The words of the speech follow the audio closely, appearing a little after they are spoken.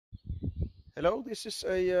Hello, this is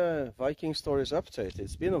a Viking Stories update.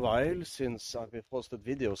 It's been a while since I've posted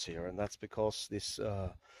videos here, and that's because this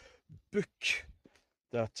book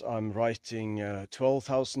that I'm writing,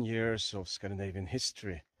 12,000 years of Scandinavian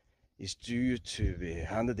history, is due to be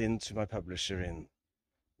handed in to my publisher in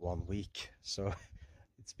 1 week. So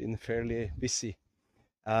it's been fairly busy.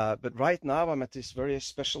 But right now I'm at this very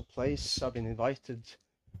special place. I've been invited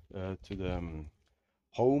to the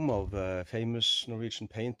home of a famous Norwegian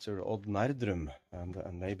painter, Odd Nerdrum, and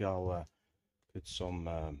maybe I'll put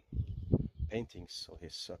some paintings of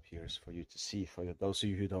his up here for you to see, for those of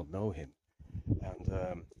you who don't know him.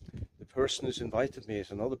 And the person who's invited me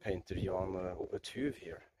is another painter, Jan Tuv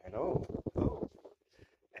here. Hello. Oh.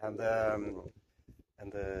 And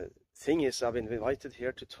the thing is, I've been invited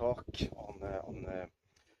here to talk on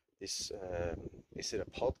this. Is it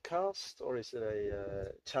a podcast or is it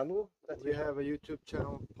a channel? We have a YouTube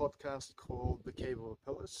channel podcast called The Cave of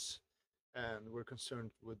Apelles, and we're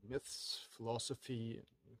concerned with myths, philosophy,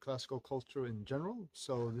 classical culture in general.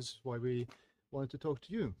 So this is why we wanted to talk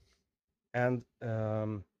to you. And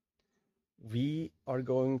we are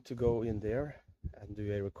going to go in there and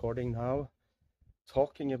do a recording now,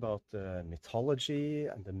 talking about the mythology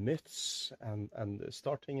and the myths, and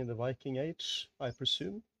starting in the Viking Age, I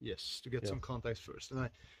presume. Yes, to get some context first. And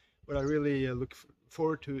what I really look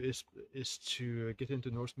forward to is to get into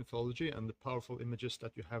Norse mythology and the powerful images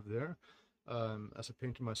that you have there. As a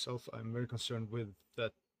painter myself, I'm very concerned with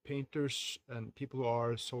that painters and people who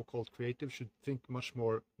are so-called creative should think much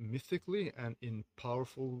more mythically and in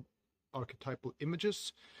powerful archetypal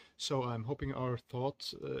images. So I'm hoping our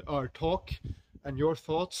talk and your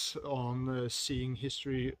thoughts on seeing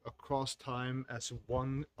history across time as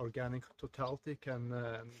one organic totality can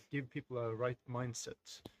give people a right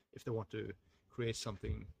mindset if they want to create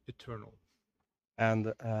something eternal.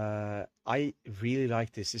 And I really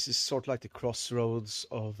like this. This is sort of like the crossroads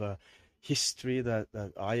of history that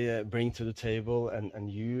I bring to the table, and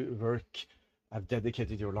you have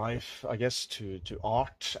dedicated your life, I guess, to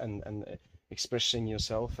art and expressing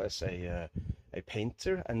yourself as a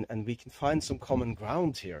painter, and we can find some common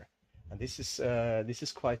ground here. And this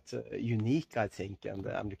is quite unique, I think, and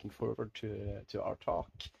I'm looking forward to our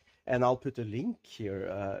talk. And I'll put a link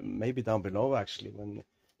here, maybe down below, actually. When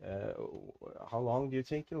how long do you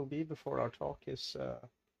think it'll be before our talk is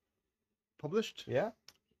published? Yeah.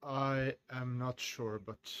 I am not sure,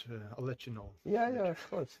 but I'll let you know. Yeah, of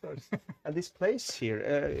course. And this place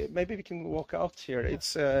here, maybe we can walk out here. Yeah.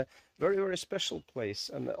 It's a very, very special place.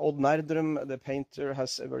 And Odd Nerdrum, the painter,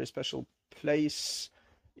 has a very special place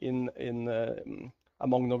in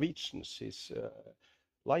among Norwegians. He's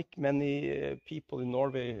like many people in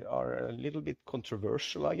Norway, are a little bit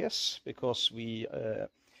controversial, I guess, because we,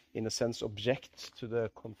 in a sense, object to the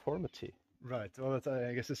conformity. Right. Well,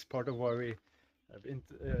 I guess it's part of why we have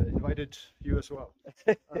invited you as well.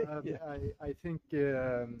 Yeah. I think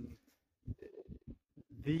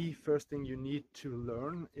the first thing you need to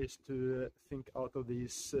learn is to think out of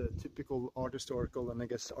these typical art historical and I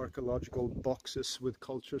guess archaeological boxes with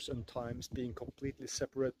cultures and times being completely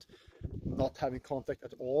separate, not having contact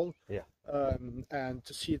at all. Yeah. And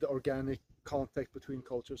to see the organic contact between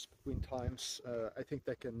cultures, between times, I think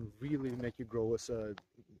that can really make you grow as a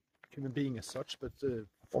human being as such, but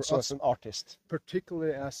also as an artist,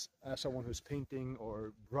 particularly as someone who's painting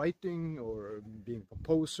or writing or being a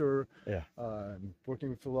composer,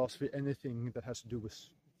 working with philosophy, anything that has to do with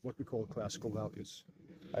what we call classical values.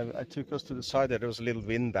 I took us to the side there was a little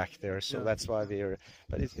wind back there, so that's why we're.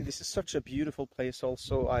 But this is such a beautiful place.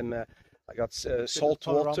 Also, I got salt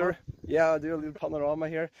water. Yeah, I do a little panorama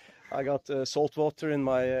here. I got salt water in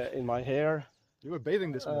my hair. You were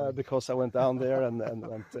bathing this morning. Because I went down there and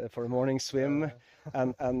went for a morning swim.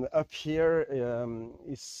 And up here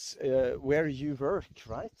is where you work,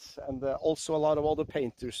 right? And also a lot of other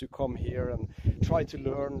painters who come here and try to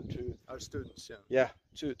learn to... Our students,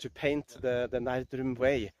 to paint the Nerdrum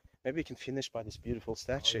way. Maybe we can finish by this beautiful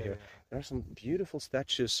statue here. There are some beautiful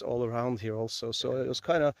statues all around here also. So it was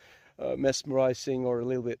kind of mesmerizing, or a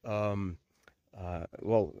little bit...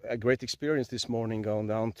 well, a great experience this morning going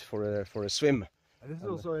down for a swim. And this is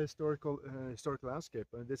also a historical landscape,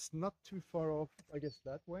 and it's not too far off, I guess,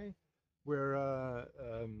 that way, where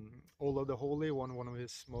Olav the Holy won one of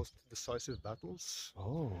his most decisive battles.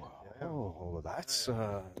 That's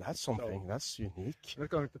something. That's unique. I'm not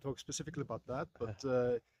going to talk specifically about that, but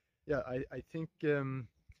I think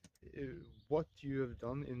what you have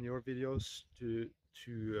done in your videos to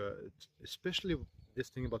especially this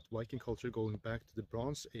thing about Viking culture going back to the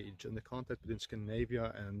Bronze Age and the contact between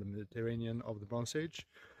Scandinavia and the Mediterranean of the Bronze Age,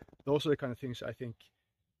 those are the kind of things I think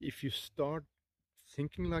if you start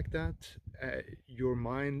thinking like that, your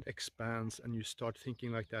mind expands and you start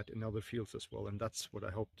thinking like that in other fields as well. And that's what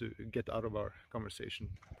I hope to get out of our conversation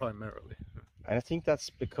primarily. And I think that's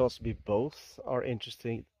because we both are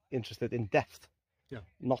interested in depth. Yeah.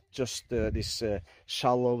 Not just this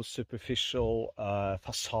shallow, superficial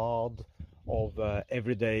facade of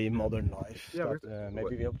everyday modern life that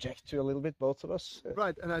maybe we object to a little bit, both of us.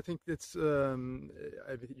 Right, and I think it's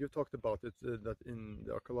you talked about it that in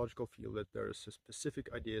the archaeological field that there is specific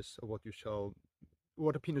ideas of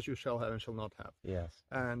what a penis you shall have and shall not have. Yes,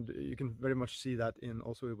 and you can very much see that in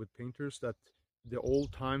also with painters that the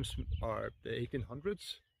old times are the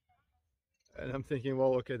 1800s. And I'm thinking,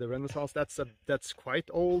 well, okay, the Renaissance, that's quite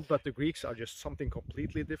old, but the Greeks are just something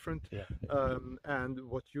completely different. Yeah. And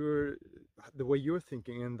the way you're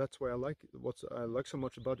thinking, and that's why what I like so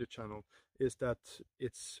much about your channel, is that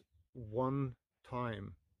it's one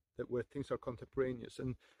time where things are contemporaneous.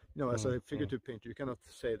 And as a figurative painter, you cannot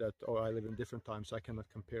say that, oh, I live in different times, I cannot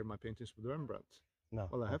compare my paintings with Rembrandt. No.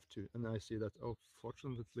 Well, I have to, and I see that. Oh,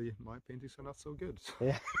 fortunately, my paintings are not so good.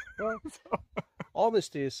 Yeah. Well,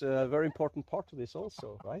 honesty is a very important part of this,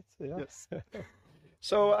 also, right? Yeah. Yes.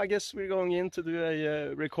 So I guess we're going in to do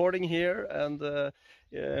a recording here, and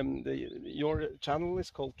your channel is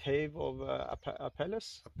called Cave of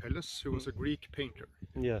Apelles. Apelles, who was a Greek painter.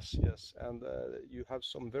 Yes, and you have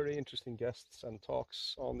some very interesting guests and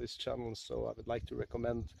talks on this channel, so I would like to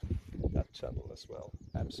recommend that channel as well.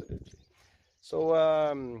 Absolutely. So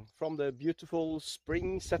from the beautiful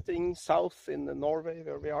spring setting south in Norway,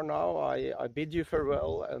 where we are now, I bid you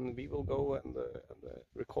farewell, and we will go and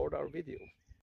record our video.